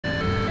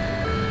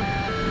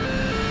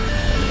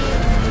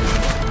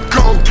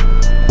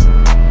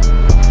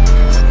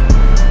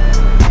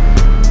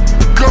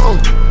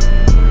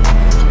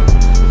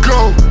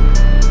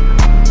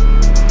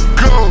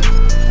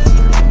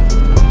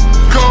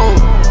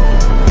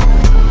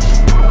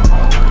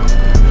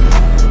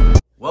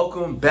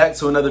back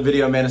to another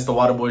video, man. It's the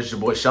Water Boys, your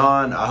boy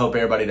Sean. I hope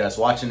everybody that's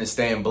watching is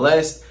staying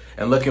blessed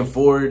and looking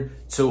forward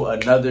to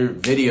another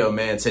video,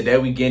 man. Today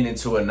we getting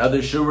into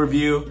another shoe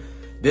review.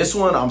 This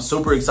one I'm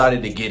super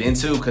excited to get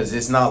into because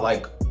it's not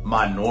like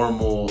my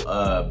normal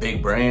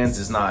big brands.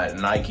 It's not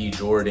Nike,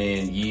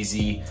 Jordan,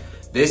 Yeezy.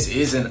 This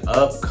is an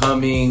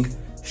upcoming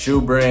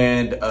shoe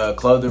brand,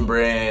 clothing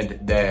brand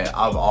that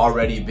I've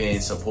already been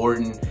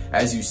supporting.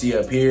 As you see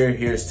up here,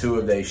 here's two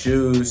of their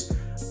shoes.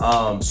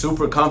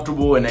 Super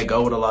comfortable and they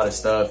go with a lot of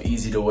stuff,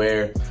 easy to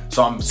wear.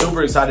 So I'm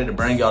super excited to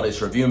bring y'all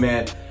this review,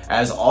 man.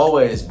 As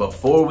always,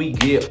 before we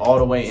get all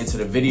the way into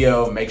the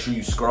video, make sure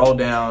you scroll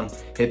down,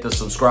 hit the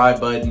subscribe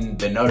button,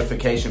 the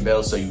notification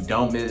bell so you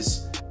don't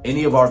miss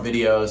any of our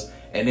videos.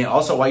 And then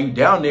also while you're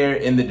down there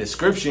in the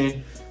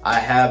description, I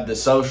have the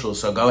socials,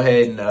 so go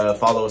ahead and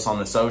follow us on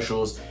the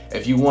socials.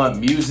 If you want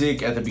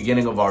music at the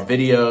beginning of our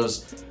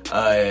videos,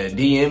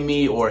 DM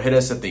me or hit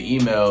us at the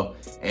email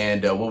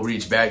and we'll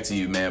reach back to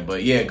you, man.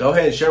 But yeah, go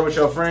ahead and share with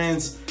your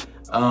friends.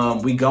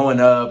 We going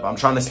up. I'm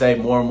trying to stay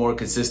more and more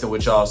consistent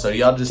with y'all, so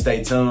y'all just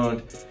stay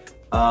tuned.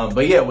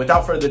 But yeah,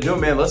 without further ado,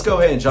 man, let's go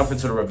ahead and jump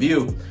into the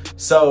review.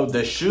 So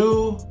the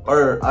shoe,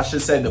 or I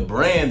should say the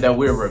brand that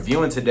we're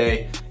reviewing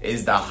today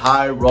is the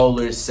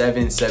HIGHROLLERS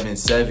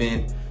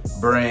 777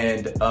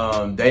 brand.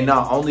 They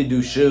not only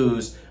do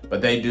shoes,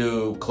 but they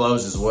do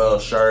clothes as well,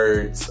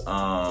 shirts,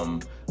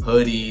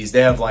 hoodies.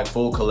 They have like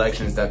full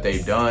collections that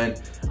they've done.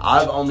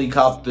 I've only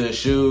copped the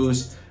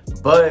shoes,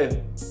 but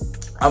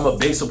I'm a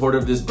big supporter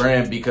of this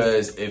brand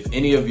because if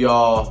any of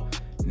y'all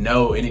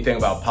know anything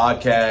about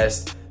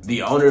podcasts,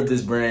 the owner of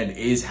this brand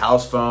is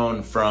House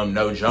Phone from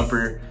No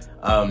Jumper.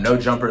 No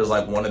Jumper is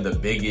like one of the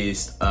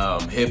biggest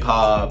hip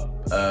hop,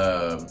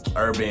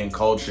 urban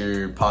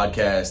culture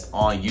podcasts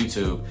on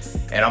YouTube.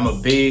 And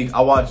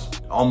I watch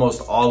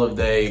almost all of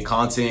their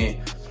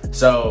content.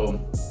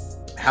 So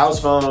House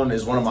Phone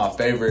is one of my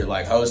favorite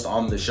like hosts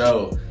on the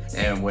show.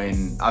 And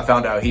when I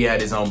found out he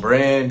had his own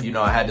brand, you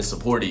know, I had to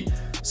support it.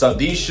 So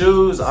these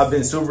shoes, I've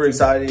been super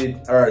excited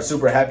or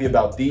super happy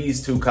about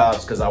these two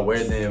cops because I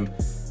wear them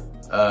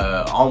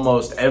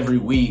almost every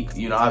week.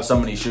 You know, I have so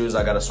many shoes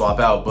I gotta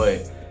swap out,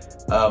 but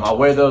I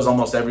wear those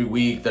almost every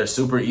week. They're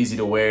super easy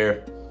to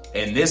wear.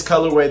 And this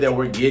colorway that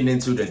we're getting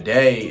into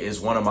today is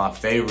one of my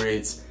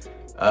favorites.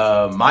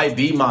 Might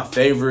be my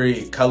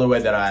favorite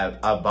colorway that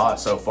I've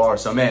bought so far.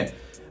 So man,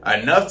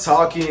 enough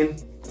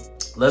talking.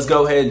 Let's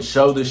go ahead and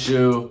show the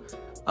shoe.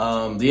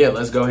 Yeah,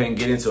 let's go ahead and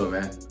get into it,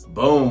 man.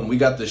 Boom, we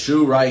got the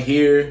shoe right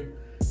here.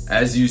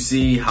 As you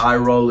see,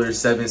 HIGHROLLERS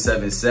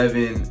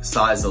 777,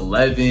 size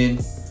 11.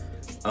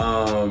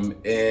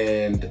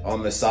 And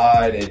on the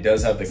side, it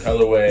does have the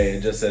colorway.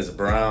 It just says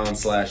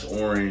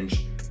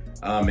brown/orange.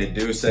 It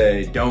do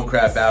say "Don't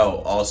crap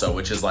out" also,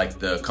 which is like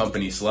the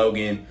company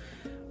slogan.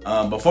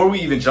 Before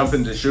we even jump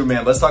into the shoe,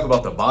 man, let's talk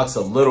about the box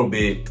a little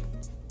bit.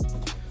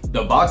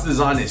 The box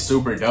design is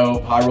super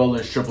dope.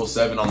 HIGHROLLERS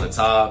 777 on the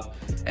top,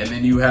 and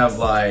then you have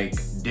like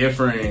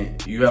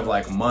you have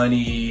like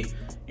money,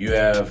 you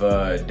have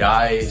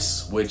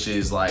dice, which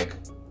is like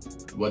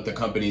what the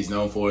company is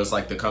known for. It's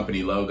like the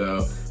company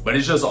logo, but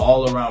it's just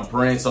all around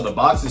print. So the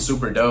box is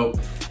super dope.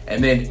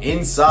 And then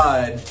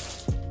inside,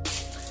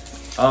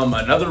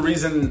 another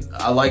reason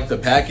I like the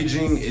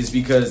packaging is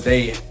because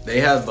they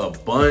have a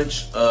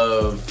bunch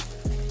of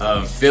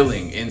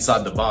filling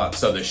inside the box.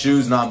 So the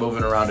shoe's not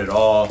moving around at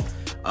all.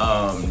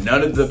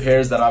 None of the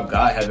pairs that I've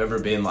got have ever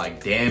been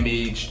like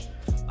damaged.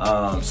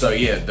 So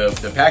yeah,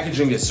 the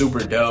packaging is super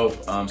dope.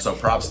 So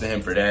props to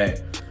him for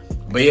that.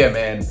 But yeah,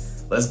 man,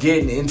 let's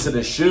get into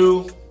the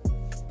shoe.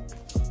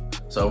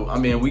 So, I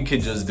mean, we could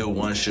just do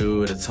one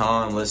shoe at a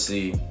time. Let's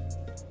see.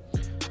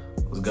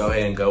 Let's go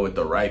ahead and go with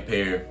the right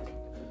pair.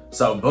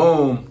 So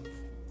boom,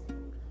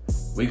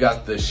 we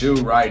got the shoe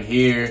right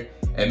here.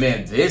 And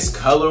man, this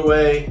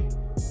colorway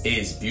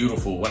is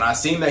beautiful. When I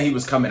seen that he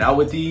was coming out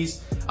with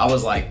these, I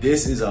was like,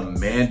 this is a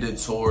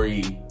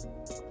mandatory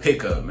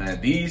pickup,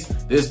 man.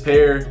 This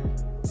pair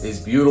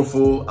is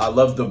beautiful. I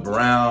love the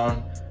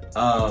brown.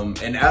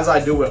 And as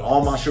I do with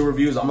all my shoe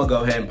reviews, I'm gonna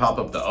go ahead and pop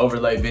up the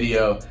overlay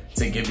video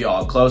to give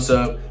y'all a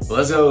close-up. But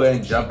let's go ahead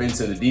and jump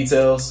into the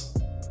details.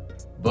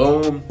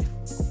 Boom.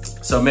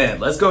 So man,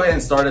 let's go ahead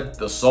and start at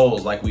the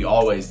soles like we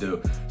always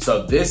do.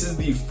 So this is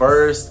the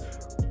first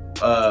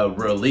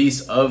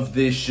release of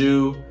this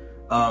shoe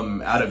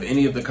out of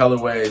any of the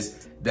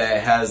colorways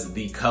that has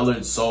the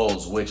colored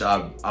soles, which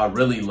I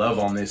really love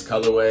on this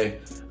colorway.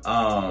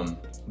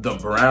 The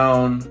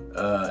brown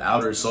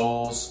outer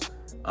soles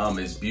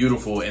is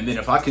beautiful. And then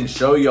if I can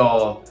show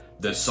y'all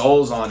the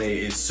soles on it,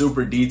 it's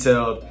super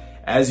detailed.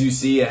 As you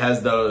see, it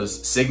has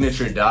those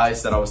signature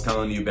dice that I was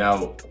telling you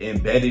about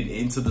embedded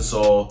into the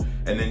sole.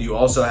 And then you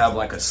also have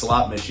like a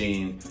slot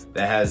machine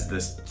that has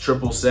this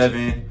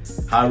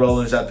 777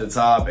 HIGHROLLERS at the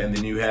top, and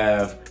then you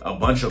have a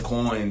bunch of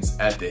coins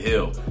at the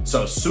heel.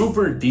 So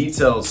super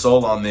detailed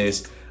sole on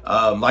this.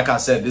 Like I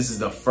said, this is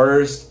the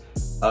first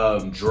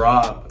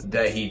drop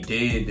that he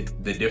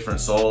did the different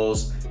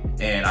soles,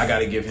 and I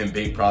gotta give him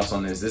big props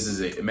on this.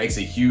 It makes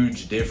a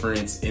huge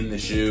difference in the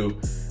shoe.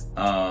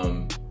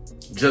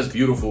 just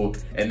beautiful.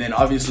 And then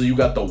obviously you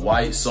got the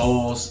white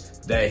soles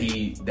that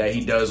he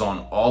does on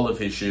all of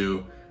his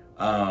shoe.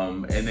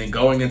 And then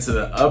going into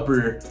the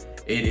upper,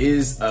 it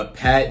is a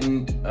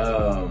patent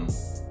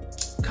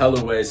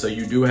colorway. So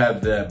you do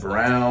have the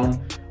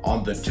brown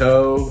on the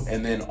toe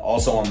and then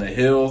also on the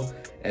heel.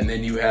 And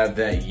then you have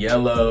that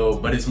yellow,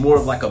 but it's more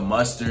of like a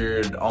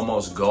mustard,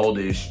 almost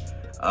goldish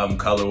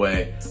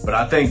colorway. But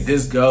I think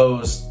this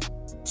goes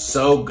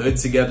so good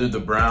together, the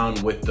brown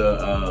with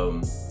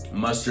the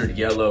mustard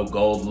yellow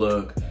gold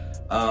look.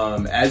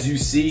 As you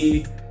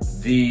see,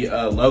 the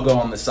logo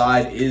on the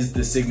side is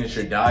the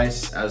signature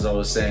dice, as I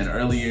was saying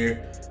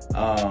earlier.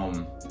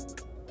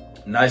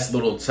 Nice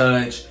little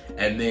touch.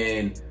 And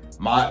then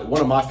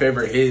one of my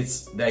favorite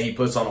hits that he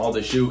puts on all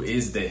the shoe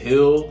is the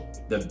heel,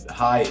 the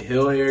high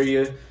heel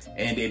area,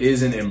 and it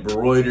is an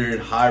embroidered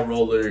high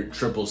roller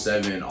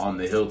 777 on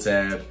the heel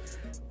tab.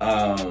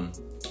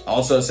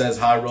 Also says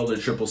high roller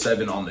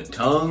 777 on the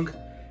tongue.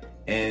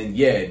 And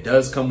yeah, it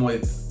does come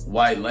with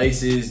white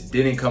laces,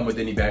 didn't come with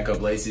any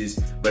backup laces,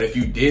 but if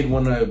you did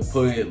want to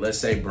put, let's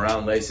say,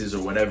 brown laces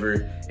or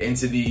whatever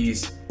into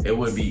these, it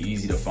would be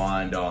easy to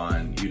find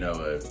on, you know,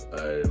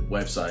 a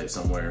website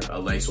somewhere, a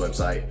lace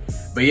website.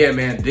 But yeah,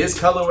 man, this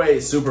colorway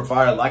is super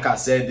fire. Like I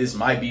said, this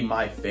might be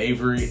my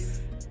favorite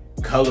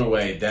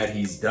colorway that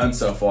he's done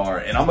so far,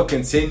 and I'm gonna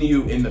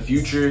continue in the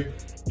future.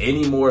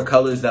 Any more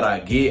colors that I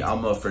get,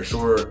 I'm gonna for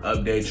sure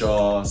update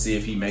y'all, see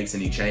if he makes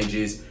any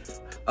changes.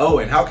 Oh,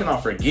 and how can I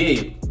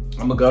forget,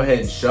 I'm gonna go ahead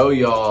and show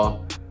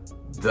y'all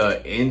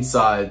the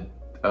inside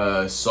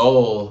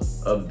sole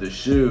of the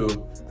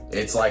shoe.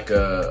 It's like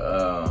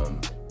a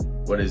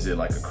what is it,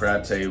 like a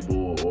crab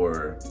table,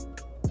 or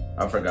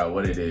I forgot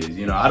what it is.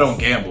 You know, I don't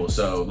gamble,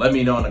 so let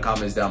me know in the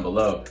comments down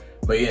below.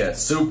 But yeah,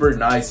 super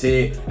nice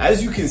hit.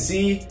 As you can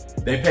see,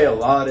 they pay a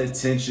lot of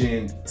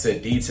attention to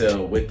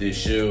detail with this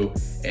shoe,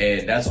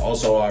 and that's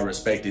also why I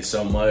respect it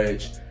so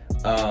much.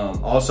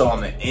 Also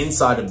on the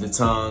inside of the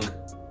tongue,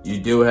 you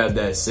do have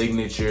that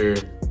signature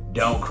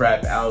 "Don't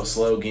Crap Out"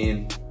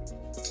 slogan.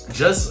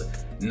 Just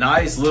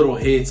nice little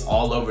hits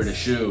all over the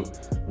shoe,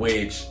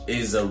 which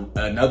is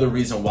another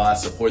reason why I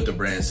support the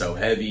brand so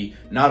heavy.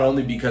 Not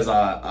only because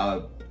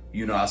I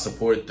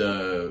support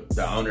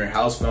the owner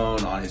House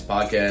Phone on his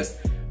podcast,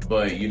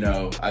 but you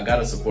know, I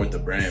gotta support the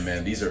brand,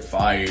 man. These are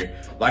fire.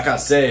 Like I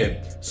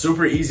said,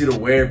 super easy to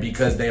wear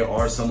because they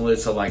are similar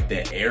to like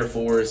the Air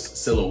Force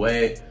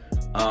silhouette.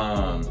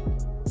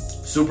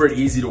 Super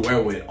easy to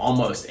wear with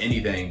almost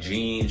anything: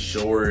 jeans,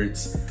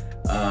 shorts,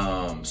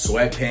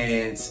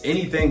 sweatpants,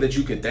 anything that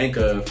you could think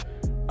of.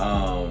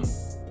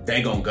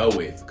 They gonna go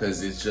with,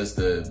 because it's just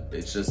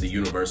a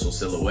universal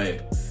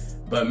silhouette.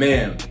 But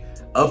man,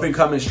 up and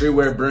coming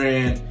streetwear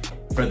brand.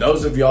 For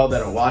those of y'all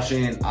that are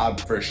watching, I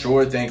for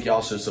sure think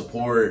y'all should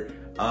support.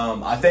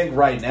 I think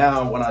right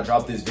now when I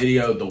drop this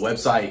video, the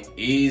website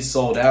is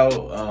sold out.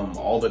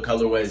 All the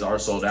colorways are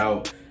sold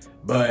out,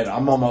 but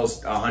I'm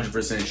almost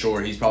 100%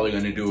 sure he's probably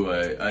going to do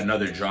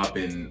another drop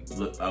in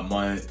a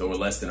month or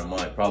less than a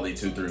month, probably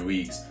 2-3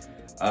 weeks.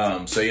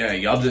 So yeah,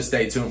 y'all just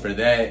stay tuned for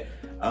that.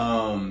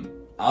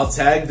 I'll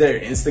tag their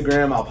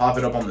Instagram. I'll pop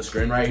it up on the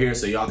screen right here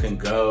so y'all can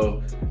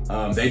go.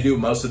 They do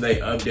most of their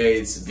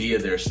updates via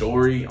their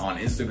story on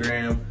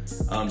Instagram.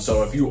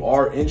 So if you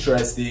are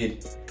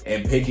interested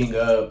in picking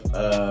up,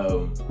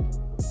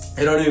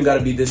 it don't even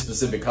gotta be this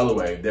specific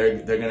colorway.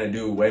 They're gonna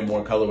do way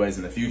more colorways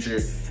in the future.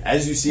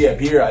 As you see up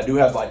here, I do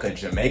have like a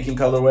Jamaican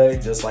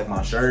colorway, just like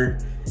my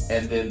shirt.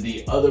 And then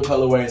the other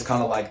colorway is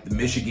kind of like the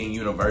Michigan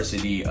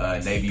University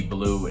navy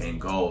blue and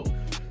gold.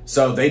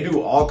 So they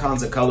do all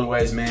kinds of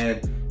colorways, man.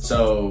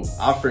 So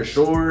I for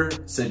sure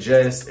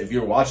suggest, if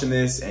you're watching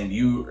this and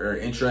you are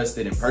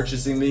interested in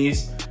purchasing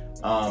these,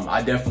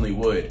 I definitely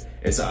would.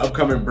 It's an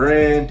upcoming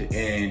brand,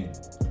 and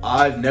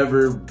I've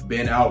never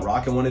been out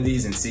rocking one of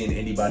these and seeing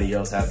anybody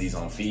else have these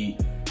on feet.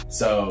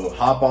 So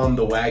hop on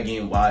the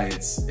wagon while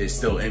it's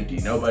still empty.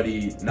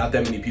 Not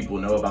that many people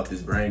know about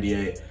this brand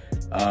yet.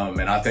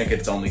 And I think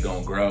it's only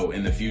gonna grow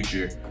in the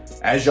future.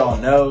 As y'all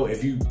know,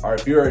 if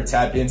you're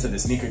tapped into the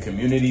sneaker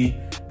community,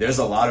 there's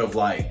a lot of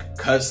like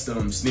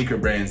custom sneaker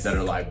brands that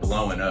are like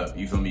blowing up.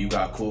 You feel me? You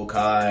got Cool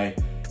Kai,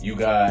 you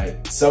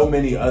got so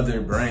many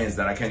other brands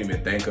that I can't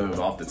even think of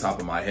off the top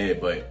of my head,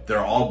 but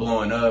they're all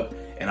blowing up.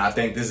 And I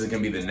think this is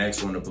gonna be the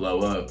next one to blow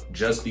up,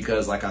 just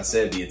because, like I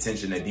said, the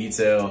attention to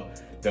detail,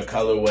 the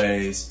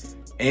colorways,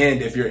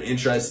 and if you're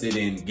interested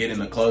in getting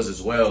the clothes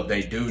as well,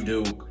 they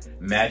do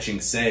matching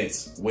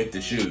sets with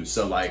the shoes.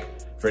 So like,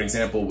 for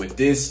example, with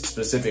this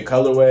specific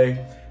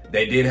colorway,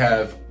 they did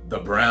have the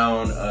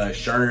brown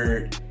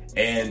shirt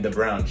and the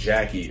brown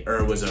jacket, or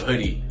it was a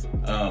hoodie,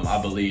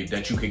 I believe,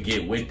 that you could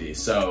get with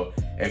this. So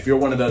if you're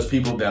one of those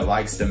people that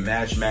likes to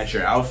match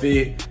your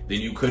outfit, then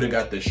you could have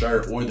got the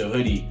shirt or the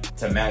hoodie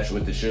to match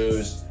with the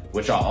shoes,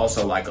 which I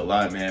also like a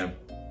lot, man.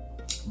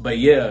 But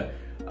yeah,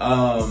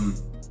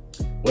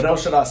 what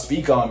else should I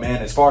speak on,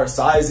 man? As far as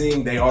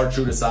sizing, they are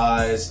true to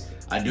size.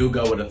 I do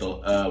go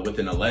with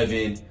an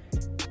 11.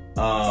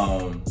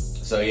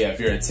 So yeah, if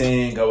you're a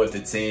 10, go with the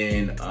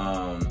 10.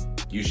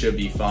 you should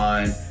be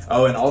fine.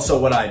 Oh, and also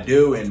what I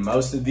do in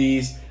most of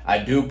these, I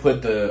do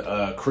put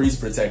the crease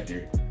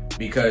protector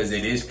because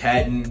it is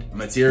patent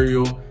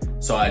material.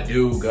 So I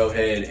do go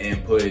ahead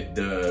and put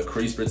the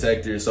crease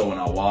protector so when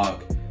I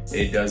walk,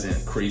 it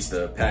doesn't crease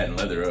the patent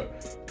leather up.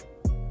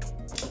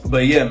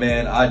 But yeah,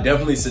 man, I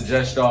definitely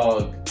suggest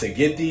y'all to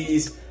get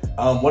these.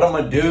 What I'm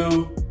gonna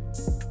do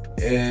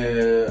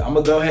is I'm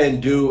gonna go ahead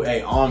and do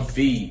a on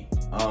feet.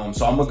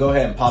 So I'm gonna go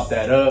ahead and pop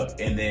that up,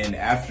 and then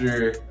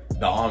after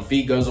the on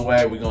feet goes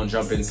away, we're gonna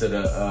jump into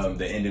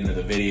the ending of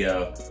the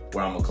video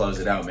where I'm gonna close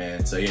it out,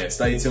 man. So yeah,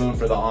 stay tuned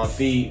for the on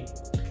feet,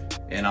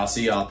 and I'll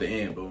see y'all at the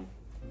end. Boom.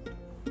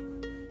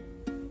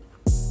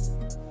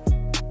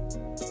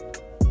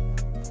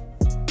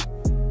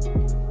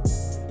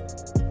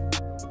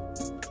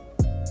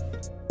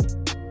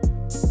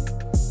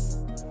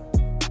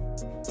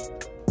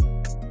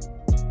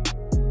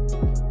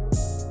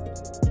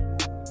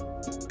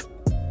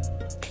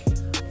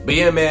 But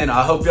yeah, man,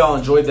 I hope y'all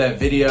enjoyed that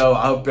video.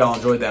 I hope y'all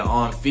enjoyed that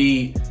on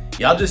feet.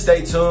 Y'all just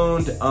stay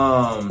tuned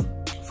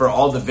for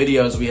all the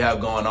videos we have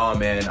going on,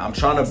 man. I'm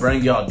trying to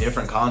bring y'all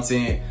different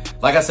content.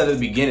 Like I said at the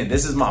beginning,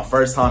 this is my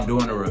first time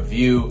doing a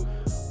review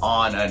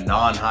on a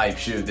non-hype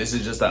shoe. This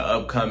is just an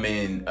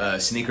upcoming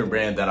sneaker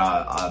brand that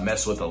I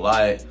mess with a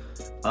lot.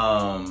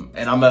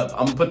 And I'm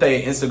gonna put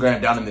their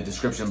Instagram down in the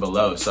description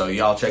below, so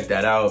y'all check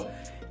that out.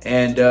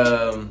 And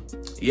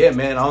yeah,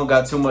 man, I don't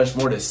got too much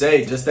more to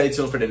say. Just stay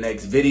tuned for the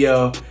next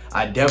video.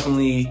 I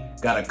definitely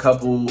got a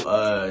couple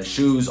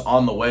shoes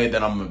on the way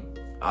that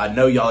I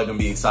know y'all are gonna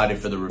be excited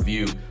for the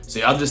review. So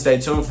y'all just stay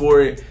tuned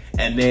for it.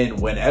 And then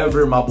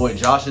whenever my boy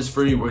Josh is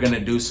free, we're gonna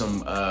do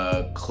some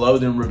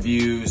clothing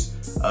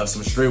reviews of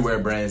some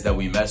streetwear brands that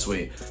we mess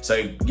with. So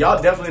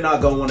y'all definitely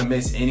not gonna wanna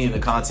miss any of the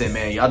content,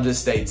 man. Y'all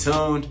just stay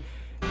tuned.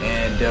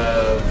 And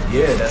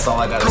yeah, that's all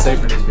I gotta say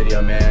for this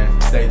video,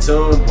 man. Stay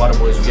tuned. Water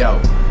Boys, we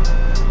out.